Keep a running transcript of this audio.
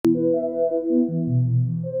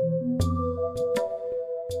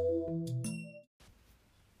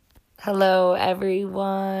Hello,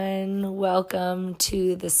 everyone. Welcome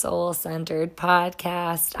to the Soul Centered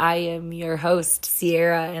Podcast. I am your host,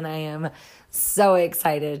 Sierra, and I am so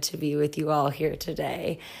excited to be with you all here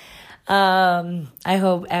today. I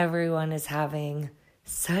hope everyone is having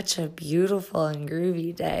such a beautiful and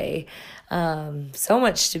groovy day. So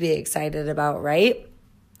much to be excited about, right?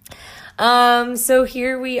 So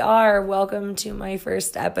here we are. Welcome to my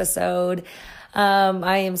first episode.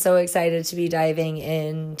 I am so excited to be diving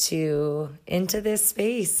into this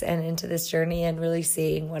space and into this journey and really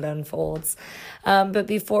seeing what unfolds. But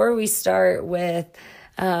before we start with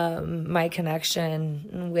my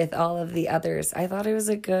connection with all of the others, I thought it was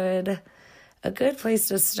a good place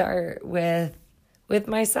to start with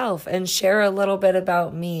myself and share a little bit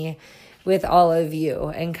about me with all of you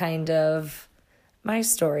and kind of my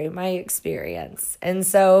story, my experience. And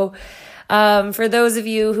so for those of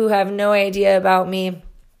you who have no idea about me,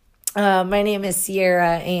 my name is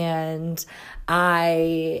Sierra, and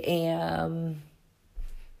I am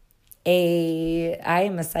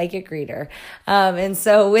a psychic reader. And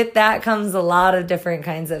so with that comes a lot of different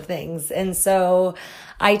kinds of things. And so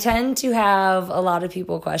I tend to have a lot of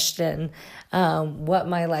people question what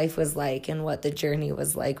my life was like and what the journey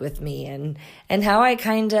was like with me and how I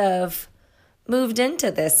kind of moved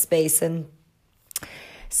into this space. And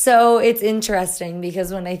so it's interesting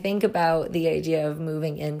because when I think about the idea of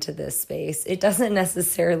moving into this space, it doesn't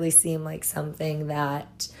necessarily seem like something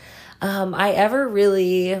that I ever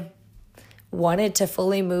really wanted to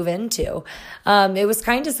fully move into. It was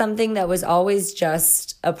kind of something that was always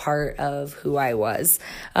just a part of who I was.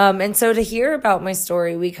 And so to hear about my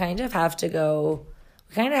story, we kind of have to go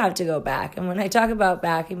back. And when I talk about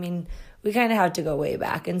back, I mean, we kind of have to go way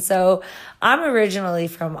back. And so I'm originally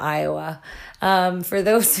from Iowa. For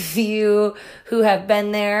those of you who have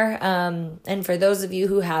been there, and for those of you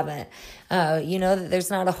who haven't, you know that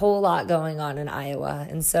there's not a whole lot going on in Iowa.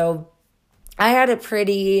 And so I had a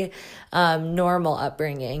pretty normal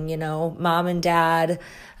upbringing. You know, mom and dad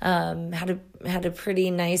had a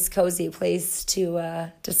pretty nice, cozy place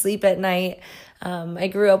to sleep at night. I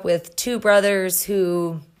grew up with two brothers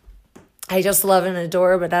who I just love and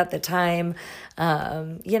adore, but at the time,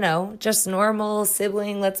 you know, just normal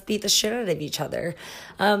sibling, let's beat the shit out of each other.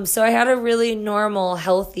 So I had a really normal,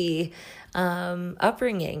 healthy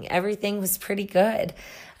upbringing. Everything was pretty good.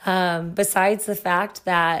 Besides the fact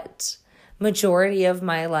that majority of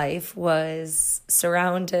my life was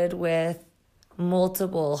surrounded with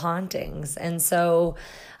multiple hauntings. And so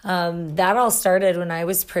that all started when I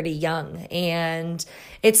was pretty young. And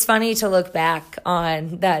it's funny to look back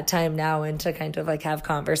on that time now and to kind of like have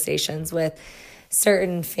conversations with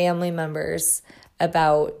certain family members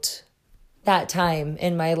about that time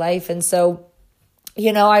in my life. And so,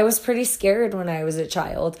 you know, I was pretty scared when I was a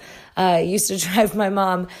child. It used to drive my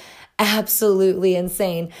mom absolutely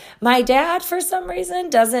insane. My dad, for some reason,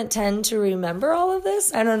 doesn't tend to remember all of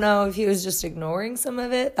this. I don't know if he was just ignoring some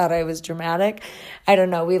of it, thought I was dramatic. I don't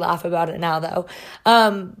know. We laugh about it now, though.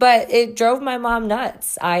 But it drove my mom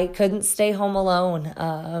nuts. I couldn't stay home alone.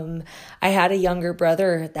 I had a younger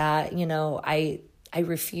brother that, you know, I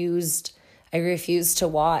refused to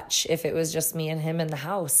watch if it was just me and him in the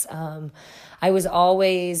house. I was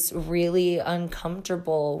always really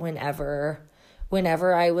uncomfortable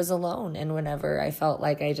whenever I was alone and whenever I felt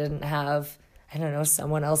like I didn't have, I don't know,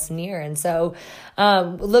 someone else near. And so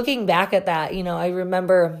looking back at that, you know, I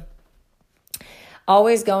remember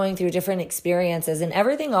always going through different experiences and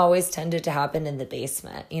everything always tended to happen in the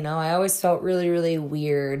basement. You know, I always felt really, really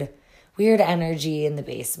weird energy in the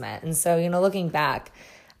basement. And so, you know, looking back,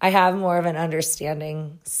 I have more of an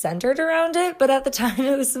understanding centered around it, but at the time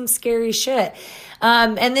it was some scary shit.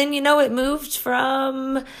 And then, you know, it moved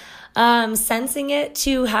from sensing it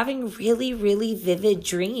to having really, really vivid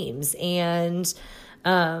dreams. And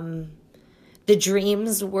the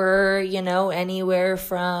dreams were, you know, anywhere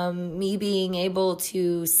from me being able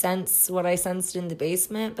to sense what I sensed in the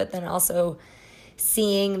basement, but then also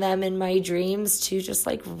seeing them in my dreams to just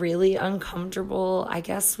like really uncomfortable, I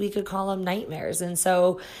guess we could call them nightmares. And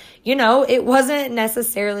so, you know, it wasn't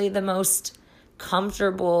necessarily the most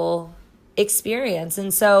comfortable experience.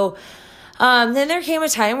 And so then there came a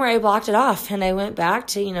time where I blocked it off and I went back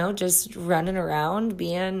to, you know, just running around,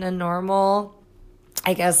 being a normal,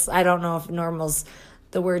 I guess, I don't know if normal's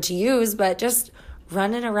the word to use, but just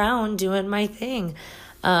running around doing my thing.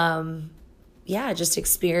 Just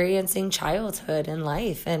experiencing childhood and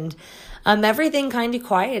life, and everything kind of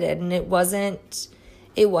quieted, and it wasn't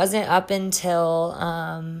up until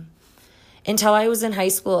I was in high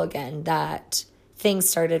school again that things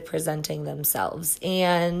started presenting themselves.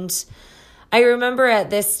 And I remember at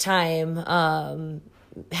this time,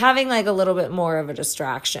 having like a little bit more of a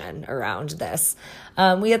distraction around this.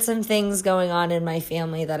 We had some things going on in my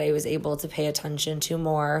family that I was able to pay attention to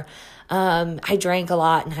more. I drank a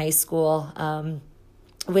lot in high school,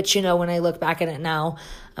 which, when I look back at it now,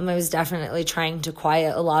 I was definitely trying to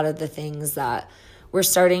quiet a lot of the things that were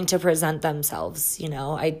starting to present themselves.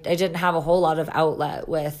 I didn't have a whole lot of outlet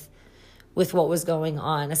with what was going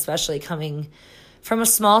on, especially coming from a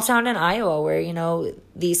small town in Iowa where,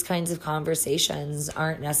 these kinds of conversations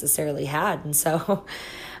aren't necessarily had. And so,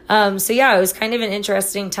 it was kind of an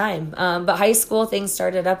interesting time. But high school, things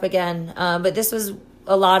started up again. But this was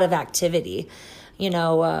a lot of activity. You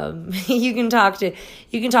can talk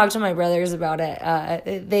to my brothers about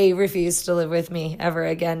it. They refused to live with me ever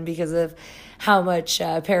again because of how much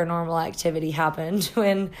paranormal activity happened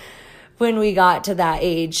when we got to that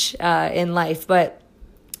age in life. But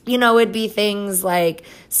it'd be things like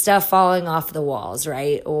stuff falling off the walls,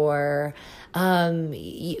 right? Or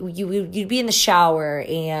you'd be in the shower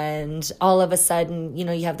and all of a sudden,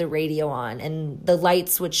 you have the radio on and the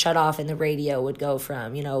lights would shut off and the radio would go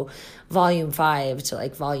from, volume 5 to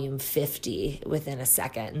like volume 50 within a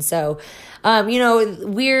second. And so,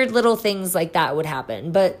 weird little things like that would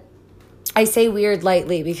happen. But I say weird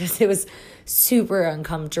lightly because it was super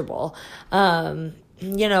uncomfortable. All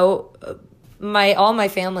my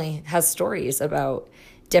family has stories about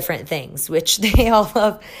different things, which they all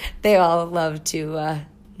love to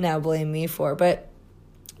now blame me for. But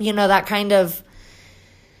that kind of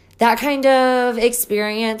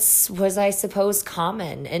experience was, I suppose,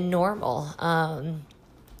 common and normal.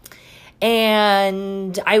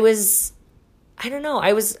 And I was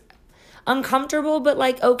uncomfortable, but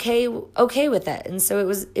like okay with it. And so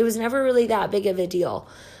it was never really that big of a deal.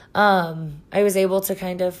 I was able to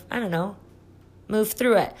kind of, move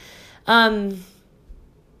through it. But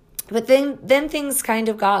then things kind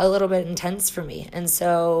of got a little bit intense for me. And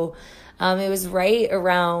so it was right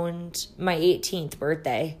around my 18th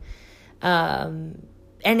birthday. And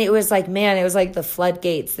it was like, the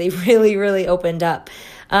floodgates, they really, really opened up.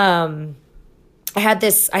 I had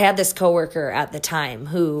this coworker at the time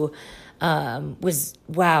who was,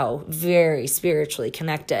 very spiritually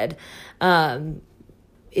connected.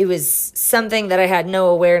 It was something that I had no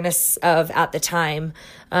awareness of at the time.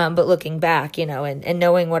 But looking back, and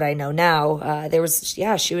knowing what I know now, she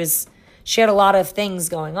had a lot of things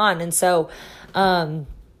going on. And so,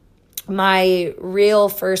 my real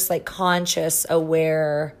first like conscious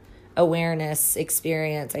awareness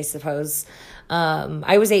experience, I suppose,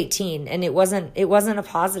 I was 18 and it wasn't a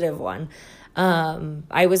positive one.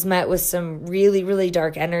 I was met with some really, really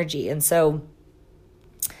dark energy. And so,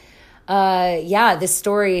 the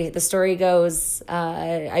story goes,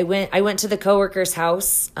 I went to the coworker's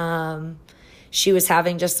house. She was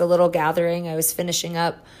having just a little gathering. I was finishing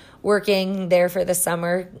up working there for the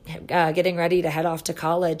summer, getting ready to head off to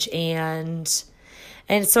college. And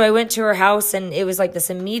so I went to her house and it was like this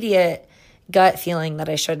immediate gut feeling that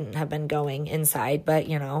I shouldn't have been going inside, but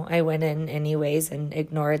I went in anyways and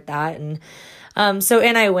ignored that. And, so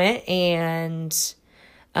in I went and,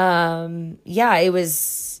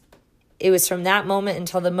 it was from that moment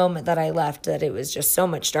until the moment that I left that it was just so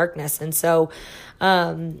much darkness. And so,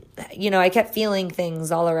 I kept feeling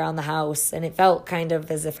things all around the house and it felt kind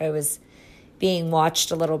of as if I was being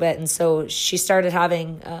watched a little bit. And so she started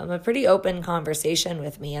having a pretty open conversation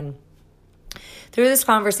with me. And through this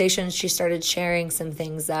conversation, she started sharing some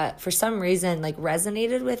things that for some reason like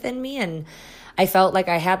resonated within me. And I felt like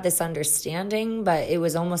I had this understanding, but it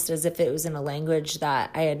was almost as if it was in a language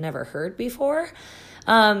that I had never heard before.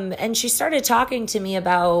 And she started talking to me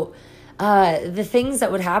about the things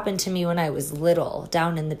that would happen to me when I was little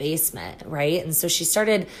down in the basement, right? And so she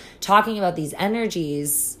started talking about these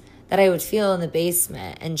energies that I would feel in the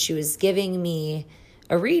basement, and she was giving me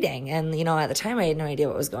a reading. And, at the time I had no idea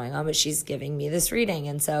what was going on, but she's giving me this reading.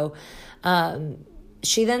 And so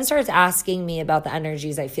she then starts asking me about the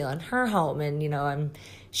energies I feel in her home. And, I'm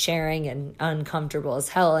sharing and uncomfortable as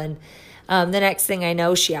hell. And the next thing I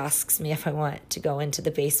know, she asks me if I want to go into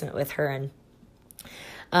the basement with her. And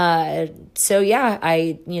I,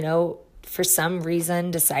 for some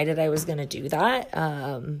reason decided I was going to do that.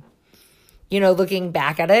 Looking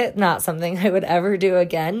back at it, not something I would ever do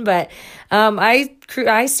again. But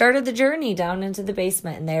I started the journey down into the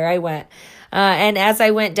basement, and there I went. And as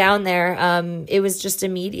I went down there, it was just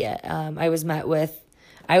immediate. I was met with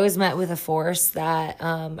a force that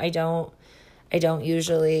I don't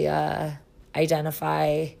usually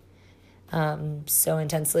identify so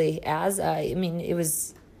intensely as. I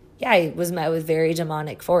was met with very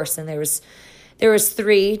demonic force, and there was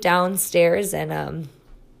 3 downstairs, and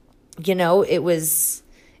it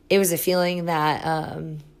it was a feeling that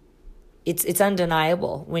it's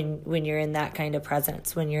undeniable when you're in that kind of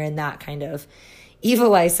presence, when you're in that kind of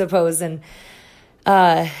evil, I suppose. And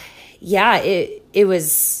it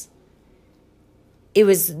was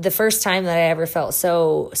the first time that I ever felt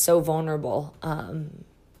so vulnerable,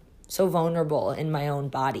 so vulnerable in my own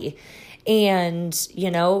body. And,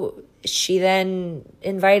 she then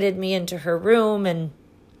invited me into her room, and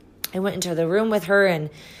I went into the room with her, and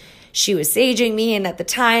she was saging me. And at the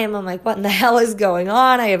time, I'm like, what in the hell is going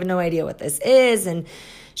on? I have no idea what this is. And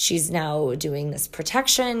she's now doing this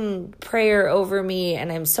protection prayer over me,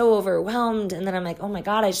 and I'm so overwhelmed. And then I'm like, oh my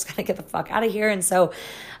God, I just got to get the fuck out of here. And so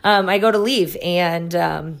I go to leave, and,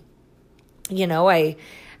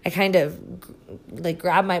 I kind of like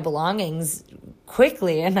grab my belongings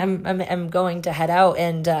quickly, and I'm going to head out.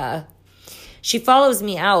 And she follows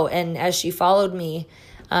me out. And as she followed me,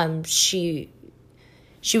 she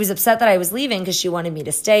was upset that I was leaving because she wanted me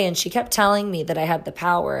to stay. And she kept telling me that I had the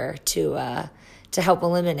power to help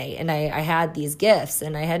eliminate. And I had these gifts,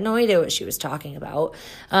 and I had no idea what she was talking about.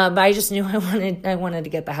 But I just knew I wanted to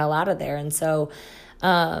get the hell out of there. And so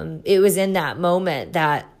it was in that moment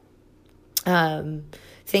that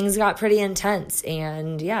things got pretty intense.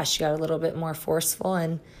 And yeah, she got a little bit more forceful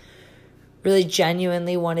and really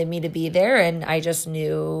genuinely wanted me to be there. And I just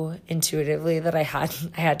knew intuitively that I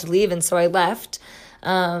had to leave. And so I left.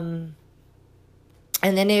 And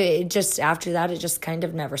then it just, after that, it just kind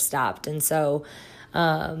of never stopped. And so,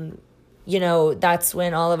 that's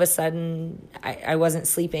when all of a sudden I wasn't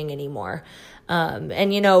sleeping anymore. And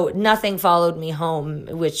nothing followed me home,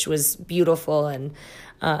 which was beautiful. And,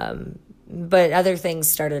 but other things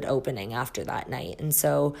started opening after that night. And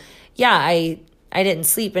so, yeah, I didn't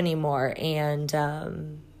sleep anymore. And,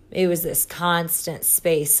 it was this constant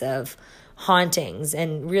space of hauntings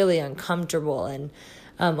and really uncomfortable, and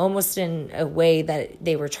almost in a way that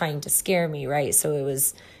they were trying to scare me, right? So it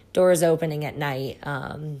was doors opening at night,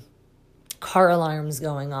 car alarms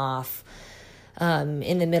going off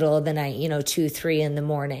in the middle of the night, 2, 3 in the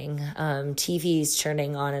morning, TVs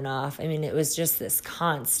turning on and off. I mean, it was just this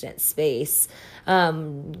constant space,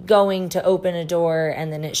 going to open a door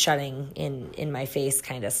and then it shutting in my face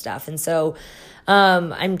kind of stuff. And so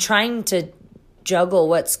I'm trying to juggle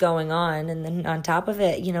what's going on. And then on top of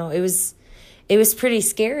it, it was pretty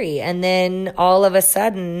scary. And then all of a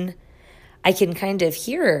sudden, I can kind of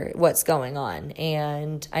hear what's going on,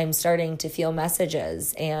 and I'm starting to feel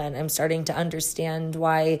messages, and I'm starting to understand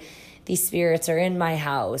why these spirits are in my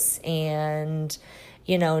house. And,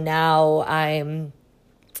 now I'm,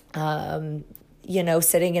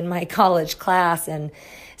 sitting in my college class, and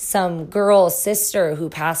some girl's sister who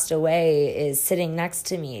passed away is sitting next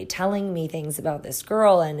to me telling me things about this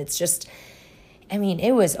girl. And it's just,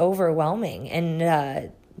 it was overwhelming.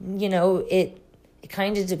 And, it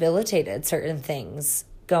kind of debilitated certain things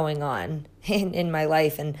going on in my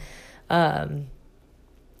life. And,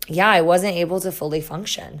 I wasn't able to fully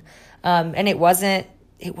function. And it wasn't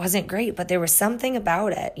great, but there was something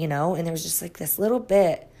about it, and there was just like this little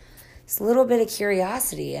bit of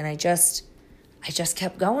curiosity. And I just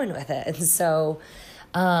kept going with it. And so,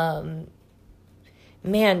 I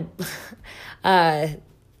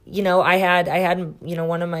had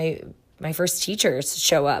one of my first teachers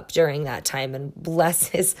show up during that time, and bless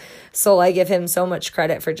his soul, I give him so much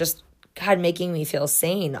credit for just, God, making me feel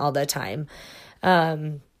sane all the time.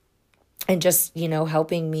 And just,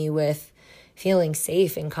 helping me with feeling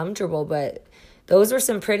safe and comfortable. But those were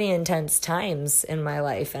some pretty intense times in my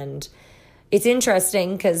life. And it's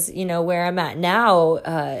interesting because, where I'm at now,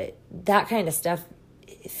 that kind of stuff,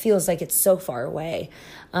 it feels like it's so far away.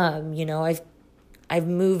 I've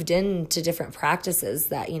moved into different practices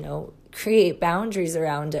that, create boundaries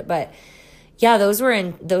around it. But yeah, those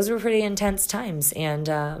were pretty intense times. And,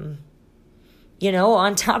 on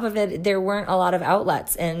top of it, there weren't a lot of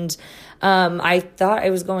outlets. And I thought I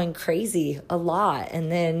was going crazy a lot.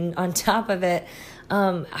 And then on top of it,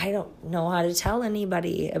 I don't know how to tell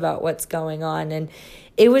anybody about what's going on. And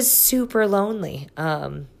it was super lonely.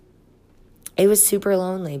 But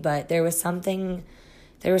there was something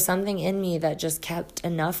in me that just kept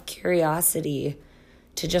enough curiosity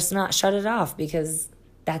to just not shut it off, because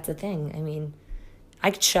that's the thing.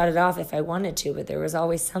 I could shut it off if I wanted to, but there was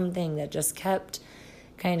always something that just kept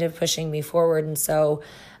kind of pushing me forward. And so,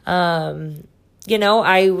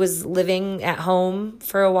 I was living at home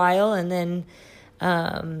for a while, and then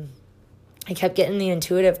I kept getting the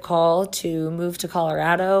intuitive call to move to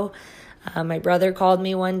Colorado. My brother called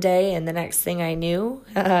me one day, and the next thing I knew,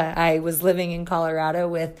 I was living in Colorado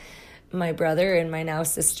with my brother and my now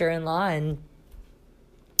sister-in-law, and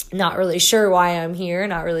not really sure why I'm here,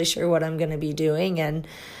 not really sure what I'm going to be doing. And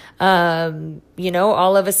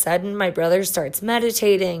All of a sudden my brother starts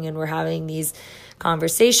meditating and we're having these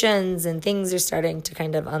conversations and things are starting to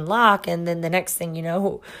kind of unlock. And then the next thing you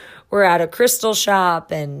know, we're at a crystal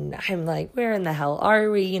shop and I'm like, where in the hell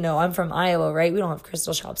are we? I'm from Iowa, right? We don't have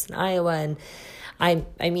crystal shops in Iowa. And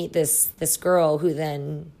I meet this girl who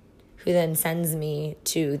then sends me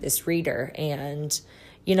to this reader. And,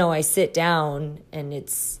 I sit down and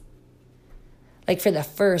it's like for the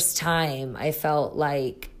first time, I felt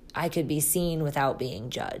like I could be seen without being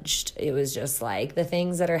judged. It was just like the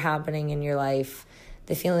things that are happening in your life,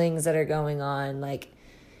 the feelings that are going on, like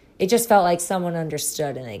it just felt like someone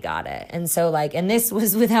understood and they got it. And so and this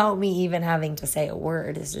was without me even having to say a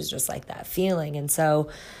word. This was just like that feeling. And so,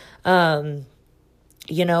 I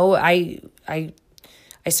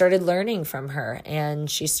started learning from her and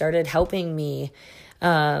she started helping me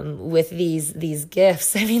with these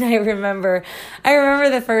gifts. I mean, I remember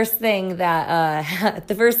the first thing that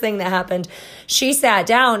happened. She sat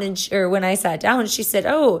down or when I sat down, she said,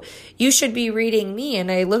 "Oh, you should be reading me."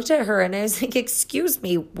 And I looked at her and I was like, "Excuse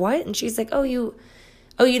me, what?" And she's like, "Oh, you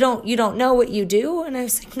don't know what you do?" And I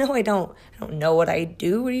was like, "No, I don't know what I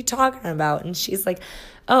do. What are you talking about?" And she's like,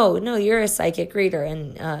 "Oh, no, you're a psychic reader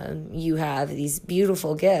and you have these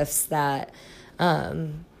beautiful gifts that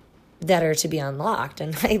are to be unlocked."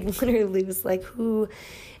 And I literally was like, who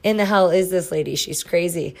in the hell is this lady? She's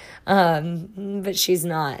crazy. But she's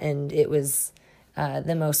not. And it was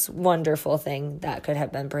the most wonderful thing that could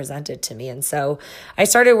have been presented to me. And so I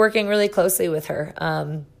started working really closely with her,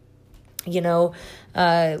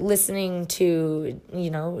 listening to,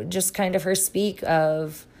 just kind of her speak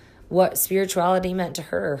of what spirituality meant to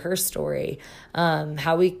her story,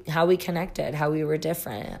 how we connected, how we were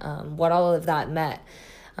different, what all of that meant.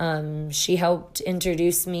 She helped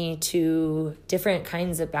introduce me to different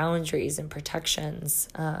kinds of boundaries and protections.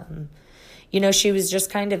 She was just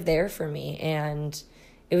kind of there for me, and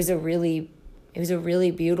it was a really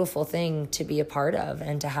beautiful thing to be a part of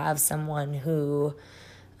and to have someone who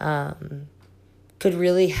could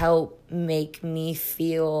really help make me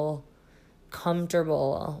feel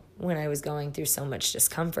comfortable when I was going through so much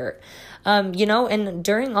discomfort. And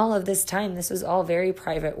during all of this time, this was all very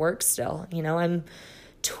private work still. I'm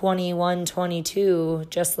 21, 22,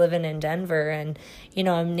 just living in Denver, and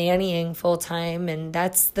I'm nannying full time, and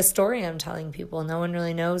that's the story I'm telling people. No one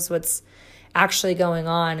really knows what's actually going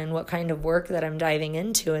on and what kind of work that I'm diving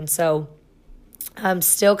into. And so I'm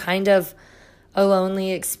still kind of a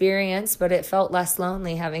lonely experience, but it felt less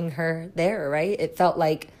lonely having her there, right? It felt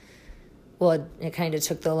like, well, it kind of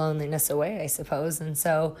took the loneliness away, I suppose. And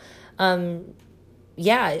so,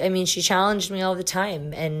 she challenged me all the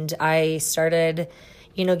time, and I started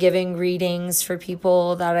giving readings for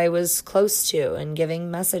people that I was close to and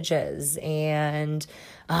giving messages. And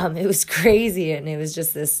it was crazy. And it was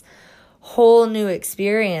just this whole new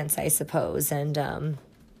experience, I suppose. And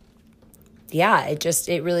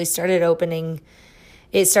it really started opening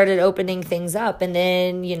things up. And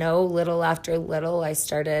then, little after little, I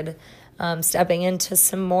started stepping into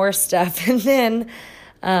some more stuff.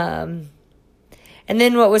 And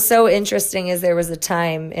then what was so interesting is there was a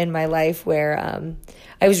time in my life where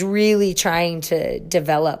I was really trying to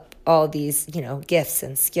develop all these, gifts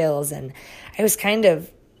and skills. And I was kind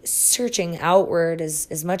of searching outward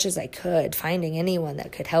as much as I could, finding anyone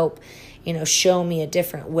that could help, show me a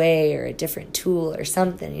different way or a different tool or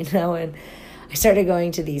something, And I started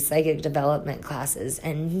going to these psychic development classes,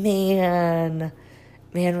 and man,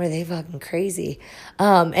 were they fucking crazy.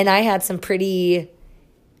 And I had some pretty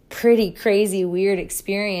crazy, weird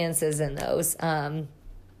experiences in those, and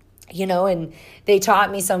they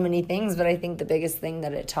taught me so many things, but I think the biggest thing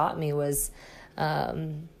that it taught me was, that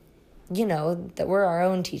we're our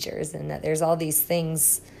own teachers and that there's all these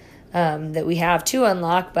things that we have to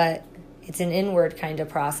unlock, but it's an inward kind of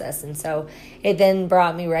process. And so it then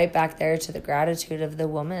brought me right back there to the gratitude of the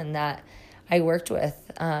woman that I worked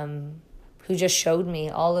with, who just showed me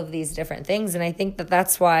all of these different things. And I think that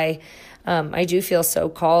that's why I do feel so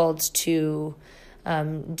called to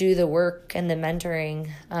do the work and the mentoring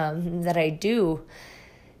that I do,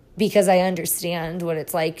 because I understand what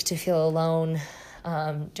it's like to feel alone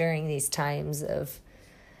during these times of,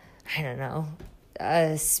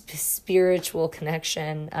 spiritual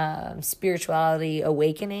connection, spirituality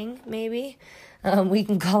awakening, maybe. We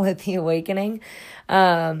can call it the awakening.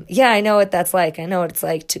 I know what that's like. I know what it's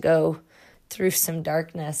like to go through some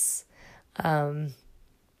darkness. I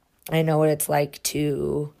know what it's like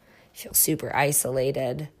to feel super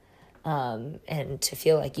isolated, and to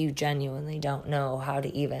feel like you genuinely don't know how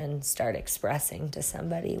to even start expressing to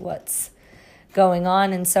somebody what's going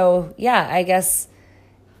on. And so, I guess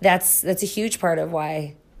that's a huge part of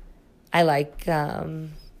why I like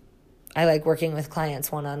working with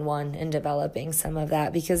clients one-on-one and developing some of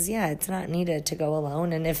that because, it's not needed to go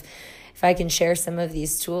alone. And if I can share some of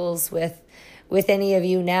these tools with any of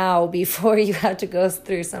you now before you have to go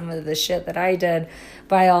through some of the shit that I did,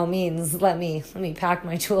 by all means, let me pack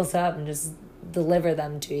my tools up and just deliver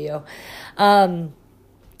them to you. And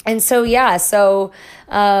so,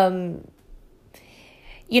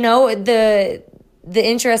 the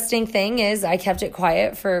interesting thing is I kept it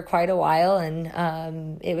quiet for quite a while,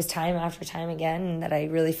 and it was time after time again that I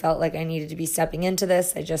really felt like I needed to be stepping into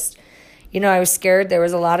this. I just, I was scared. There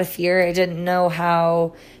was a lot of fear. I didn't know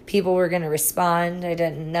how people were going to respond. I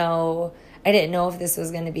didn't know if this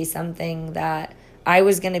was going to be something that I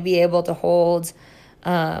was going to be able to hold.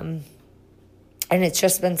 And it's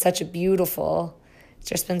just been such a beautiful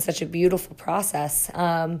process.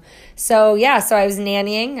 So I was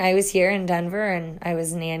nannying. I was here in Denver and I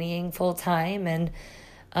was nannying full time, and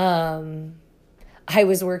I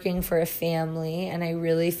was working for a family, and I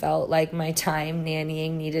really felt like my time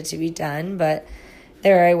nannying needed to be done, but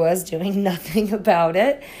there I was doing nothing about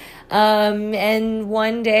it. And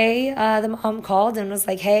one day, the mom called and was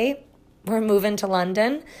like, "Hey, we're moving to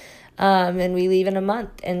London, and we leave in a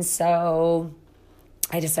month." And so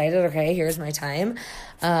I decided, okay, here's my time.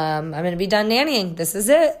 I'm going to be done nannying. This is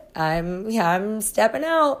it. I'm stepping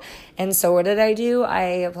out. And so what did I do? I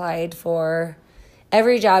applied for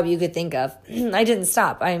every job you could think of. I didn't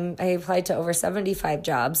stop. I applied to over 75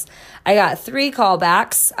 jobs. I got 3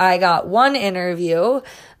 callbacks. I got 1 interview,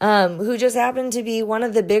 who just happened to be one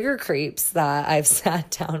of the bigger creeps that I've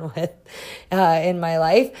sat down with in my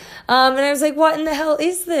life. And I was like, what in the hell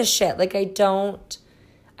is this shit? Like, I don't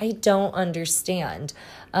understand.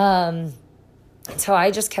 So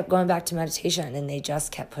I just kept going back to meditation, and they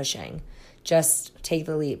just kept pushing. Just take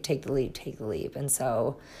the leap, take the leap, take the leap. And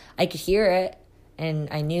so I could hear it, and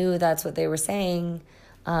I knew that's what they were saying.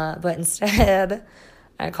 But instead,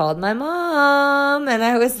 I called my mom, and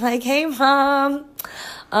I was like, "Hey, Mom,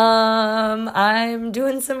 I'm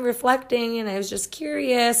doing some reflecting, and I was just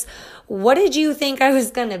curious. What did you think I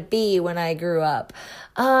was going to be when I grew up?"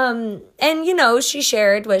 And, she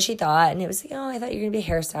shared what she thought, and it was like, "Oh, I thought you were going to be a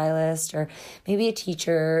hairstylist or maybe a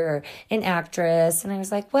teacher or an actress." And I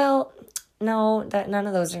was like, "Well, no, that none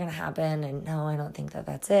of those are going to happen. And no, I don't think that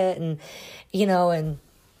that's it." And, and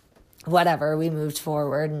whatever, we moved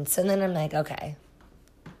forward. And so then I'm like, okay,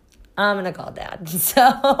 I'm going to call Dad.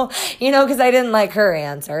 So, because I didn't like her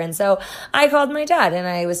answer. And so I called my dad, and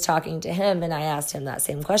I was talking to him, and I asked him that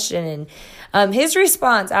same question. And his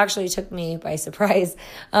response actually took me by surprise.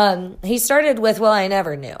 He started with, "Well, I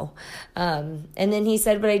never knew." And then he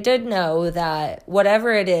said, "But I did know that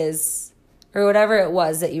whatever it is, or whatever it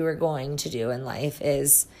was that you were going to do in life,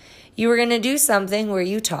 is you were going to do something where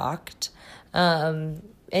you talked, and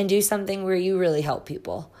do something where you really help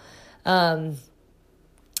people."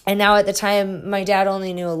 And now at the time, my dad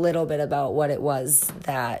only knew a little bit about what it was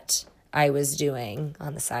that I was doing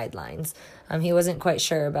on the sidelines. He wasn't quite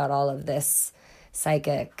sure about all of this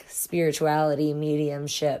psychic, spirituality,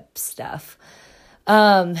 mediumship stuff.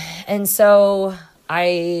 And so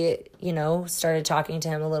I, started talking to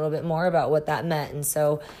him a little bit more about what that meant. And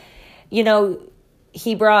so,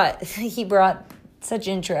 he brought such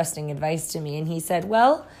interesting advice to me. And he said,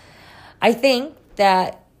 "Well, I think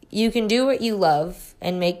that you can do what you love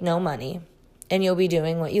and make no money, and you'll be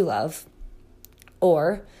doing what you love.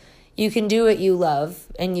 Or you can do what you love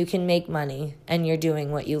and you can make money and you're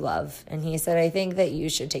doing what you love." And he said, "I think that you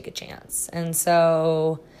should take a chance." And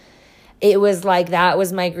so it was like, that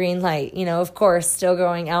was my green light, of course, still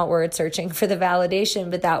going outward, searching for the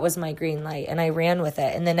validation, but that was my green light, and I ran with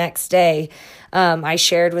it. And the next day, I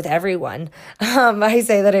shared with everyone. I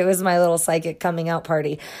say that it was my little psychic coming out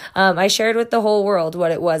party. I shared with the whole world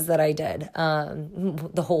what it was that I did.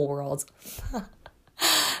 The whole world.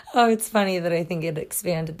 Oh, it's funny that I think it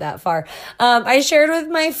expanded that far. I shared with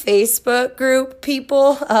my Facebook group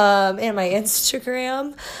people, and my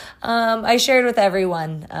Instagram. I shared with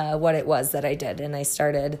everyone what it was that I did, and I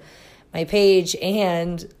started my page.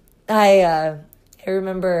 And I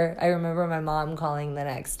remember my mom calling the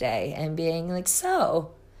next day and being like, "So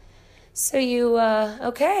you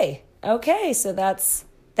okay? So that's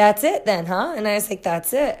it then, huh?" And I was like,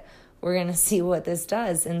 "That's it. We're gonna see what this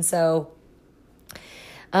does." And so,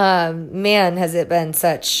 man, has it been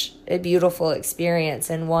such a beautiful experience,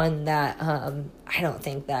 and one that I don't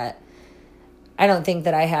think that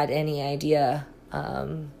I had any idea.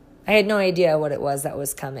 I had no idea what it was that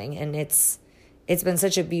was coming, and it's been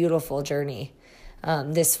such a beautiful journey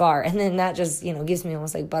this far. And then that just gives me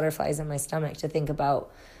almost like butterflies in my stomach to think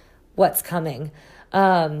about what's coming.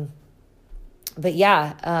 but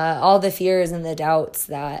yeah, all the fears and the doubts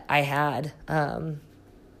that I had,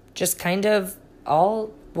 just kind of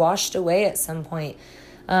all washed away at some point.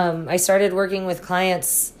 I started working with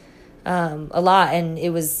clients a lot, and it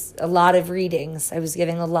was a lot of readings. I was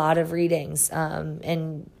giving a lot of readings.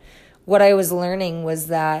 And what I was learning was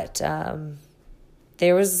that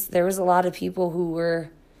there was a lot of people who were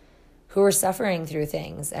suffering through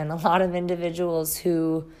things, and a lot of individuals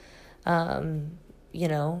who,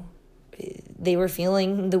 they were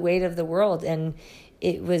feeling the weight of the world. And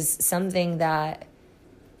it was something that,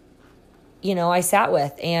 I sat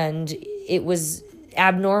with, and it was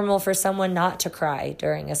abnormal for someone not to cry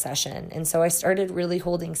during a session. And so I started really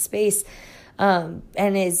holding space. And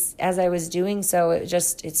as I was doing so,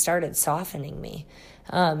 it started softening me.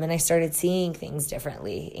 And I started seeing things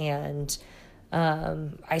differently. And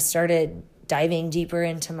I started diving deeper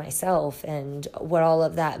into myself and what all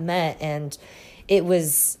of that meant. And it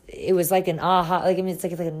was like an aha, it's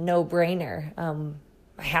like a no-brainer.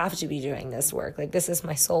 I have to be doing this work. Like, this is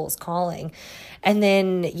my soul's calling. And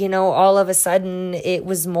then, all of a sudden it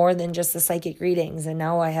was more than just the psychic readings. And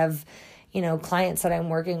now I have, clients that I'm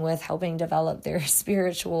working with, helping develop their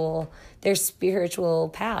spiritual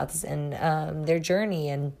paths and their journey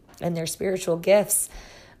and their spiritual gifts.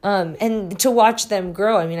 And to watch them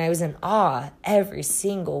grow. I was in awe every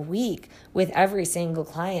single week with every single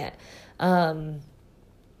client. And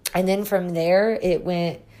then from there, it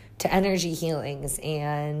went to energy healings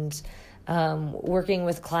and working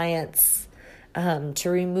with clients to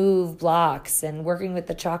remove blocks and working with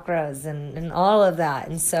the chakras and all of that.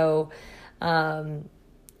 And so, and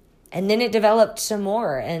then it developed some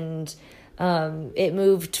more, and it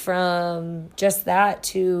moved from just that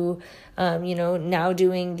to, now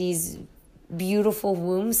doing these beautiful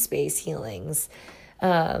womb space healings.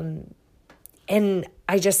 And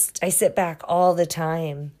I sit back all the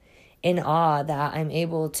time in awe that I'm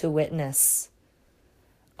able to witness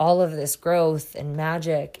all of this growth and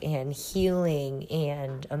magic and healing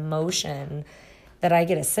and emotion that I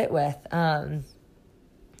get to sit with.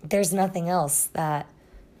 There's nothing else that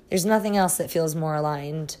feels more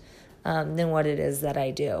aligned than what it is that I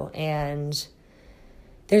do. And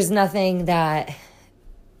there's nothing that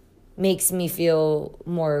makes me feel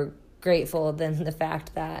more grateful than the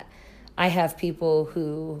fact that I have people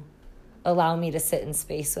who allow me to sit in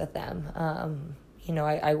space with them.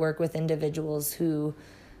 I work with individuals who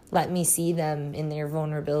let me see them in their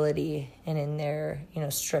vulnerability and in their,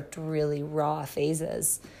 stripped, really raw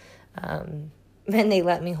phases. And they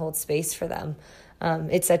let me hold space for them.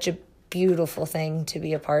 It's such a beautiful thing to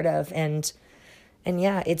be a part of. And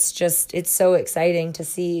yeah, it's so exciting to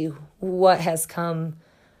see what has come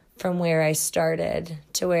from where I started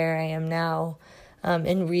to where I am now.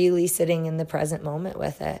 And really sitting in the present moment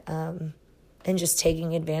with it, and just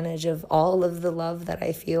taking advantage of all of the love that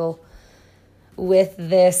I feel with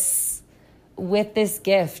this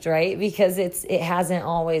gift, right? Because it hasn't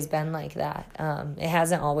always been like that. It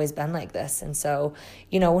hasn't always been like this. And so,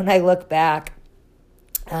 when I look back,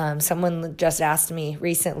 someone just asked me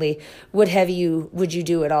recently, would you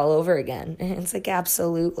do it all over again? And it's like,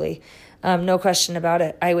 absolutely. No question about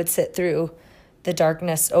it. I would sit through the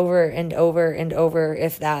darkness over and over and over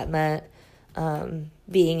if that meant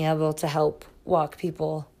being able to help walk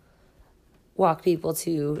people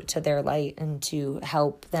to their light and to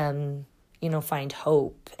help them, find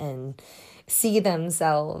hope and see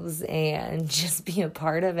themselves and just be a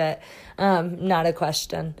part of it. Not a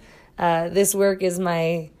question. This work is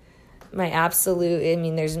my absolute,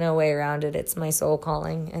 there's no way around it. It's my soul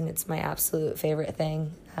calling, and it's my absolute favorite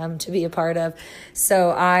thing to be a part of. So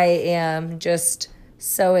I am just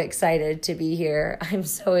so excited to be here. I'm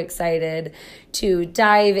so excited to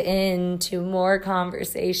dive into more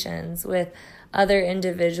conversations with other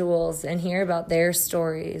individuals and hear about their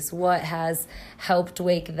stories, what has helped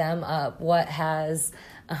wake them up, what has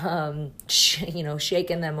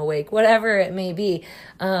shaken them awake, whatever it may be.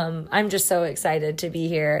 I'm just so excited to be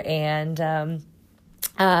here, and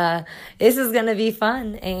this is going to be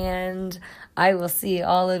fun, and I will see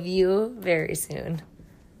all of you very soon.